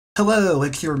Hello,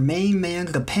 it's your main man,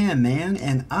 the Panman,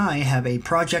 and I have a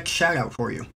project shoutout for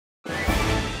you.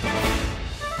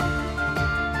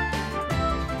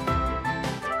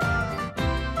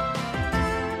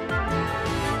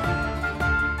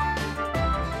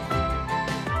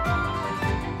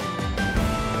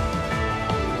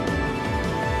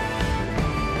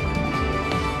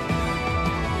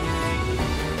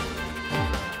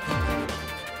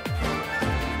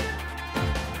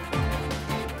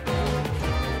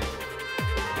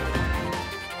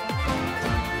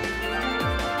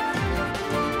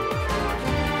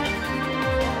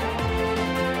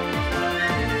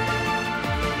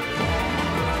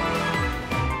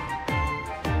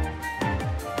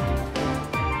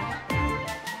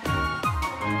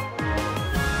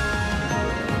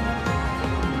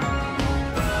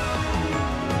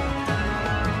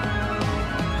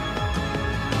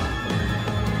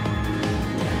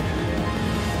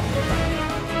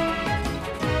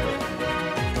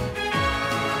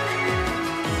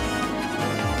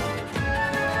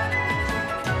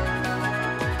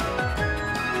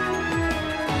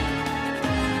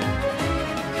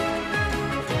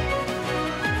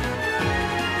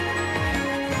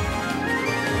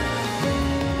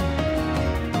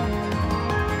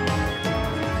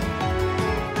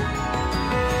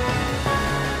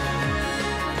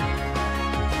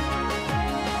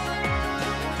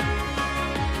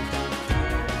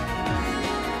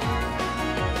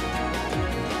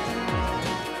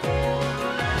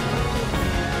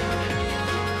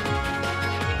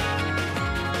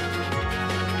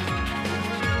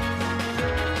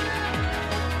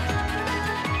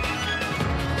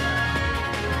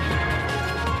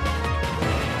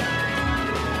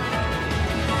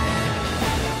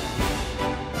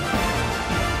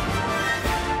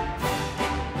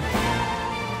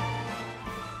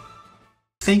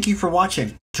 Thank you for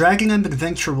watching. Dragonium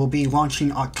Adventure will be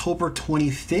launching October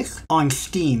 25th on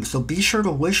Steam, so be sure to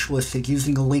wishlist it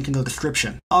using the link in the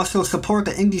description. Also, support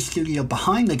the indie studio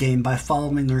behind the game by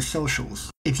following their socials.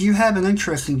 If you have an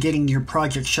interest in getting your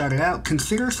project shouted out,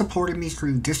 consider supporting me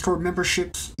through Discord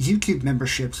memberships, YouTube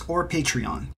memberships, or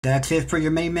Patreon. That's it for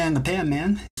your main man, the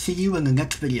Panman. See you in the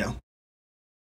next video.